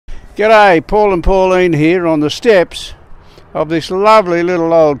G'day, Paul and Pauline here on the steps of this lovely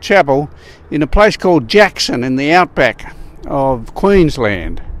little old chapel in a place called Jackson in the outback of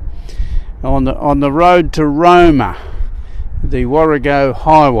Queensland on the road to Roma, the Warrego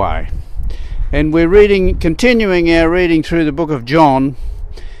Highway. And we're continuing our reading through the book of John,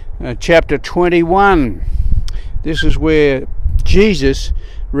 chapter 21. This is where Jesus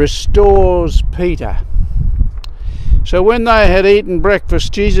restores Peter. So when they had eaten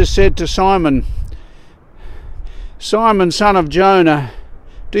breakfast, Jesus said to Simon, "Simon, son of Jonah,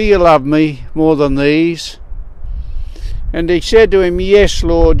 do you love me more than these?" And he said to him, "Yes,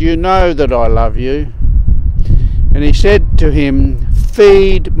 Lord, you know that I love you." And he said to him,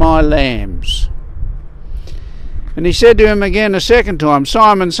 "Feed my lambs." And he said to him again a second time,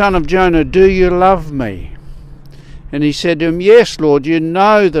 "Simon, son of Jonah, do you love me?" And he said to him, "Yes, Lord, you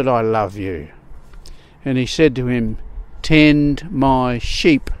know that I love you." And he said to him, "Tend my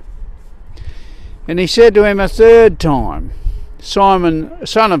sheep." And he said to him a third time, "Simon,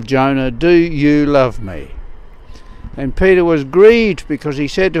 son of Jonah, do you love me?" And Peter was grieved because he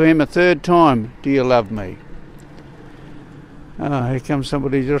said to him a third time, "Do you love me?" Oh, here comes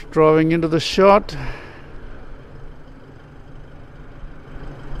somebody just driving into the shot.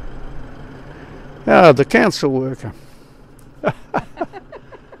 Oh, the council worker.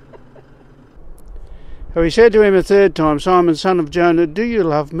 So he said to him a third time, "Simon, son of Jonah, do you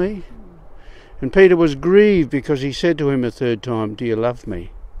love me?" And Peter was grieved because he said to him a third time, "Do you love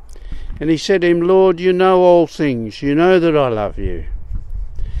me?" And he said to him, "Lord, you know all things. You know that I love you."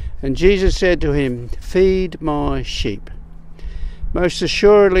 And Jesus said to him, "Feed my sheep. Most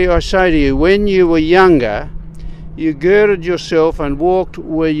assuredly I say to you, when you were younger, you girded yourself and walked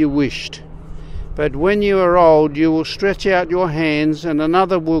where you wished. But when you are old, you will stretch out your hands, and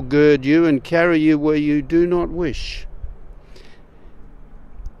another will gird you and carry you where you do not wish."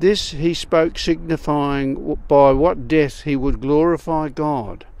 This he spoke, signifying by what death he would glorify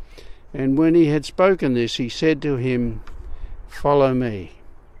God. And when he had spoken this, he said to him, "Follow me."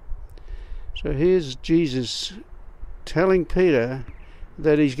 So here's Jesus telling Peter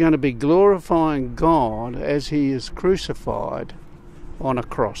that he's going to be glorifying God as he is crucified on a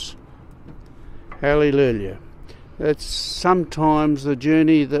cross. Hallelujah. That's sometimes the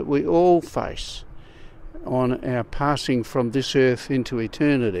journey that we all face on our passing from this earth into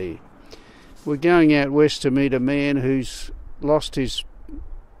eternity. We're going out west to meet a man who's lost his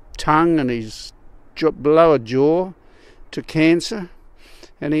tongue and his lower jaw to cancer,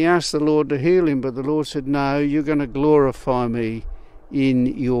 and he asked the Lord to heal him, but the Lord said, "No, you're going to glorify me in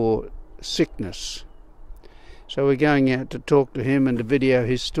your sickness." So we're going out to talk to him and to video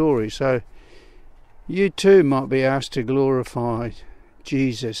his story. So you too might be asked to glorify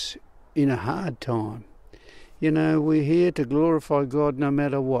Jesus in a hard time. You know, we're here to glorify God no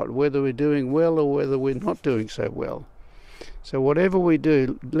matter what, whether we're doing well or whether we're not doing so well. So whatever we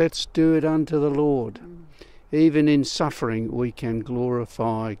do, let's do it unto the Lord. Even in suffering, we can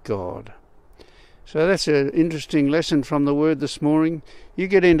glorify God. So that's an interesting lesson from the Word this morning. You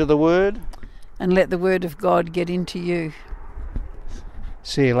get into the Word. And let the Word of God get into you.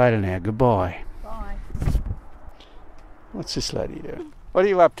 See you later now. Goodbye. Bye. What's this lady doing? What are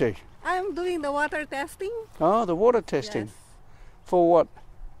you up to? I'm doing the water testing. Oh, the water testing. Yes. For what?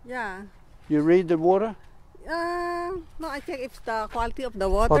 Yeah. You read the water? No, I check if the quality of the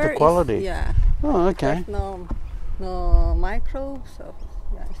water. Oh, the quality. Yeah. Oh, okay. There's no microbes. So,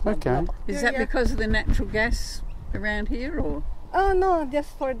 yeah, it's not Okay. Is that because of the natural gas around here, or? Oh, no,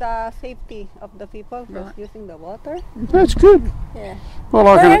 just for the safety of the people Right. using the water. That's good. Yeah. Well,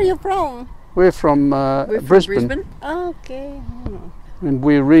 Where are you from? We're from We're from Brisbane, Okay. and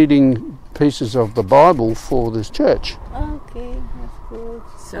we're reading pieces of the Bible for this church. Okay, that's good.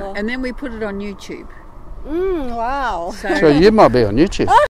 So, and then we put it on YouTube. Wow. So you might be on YouTube.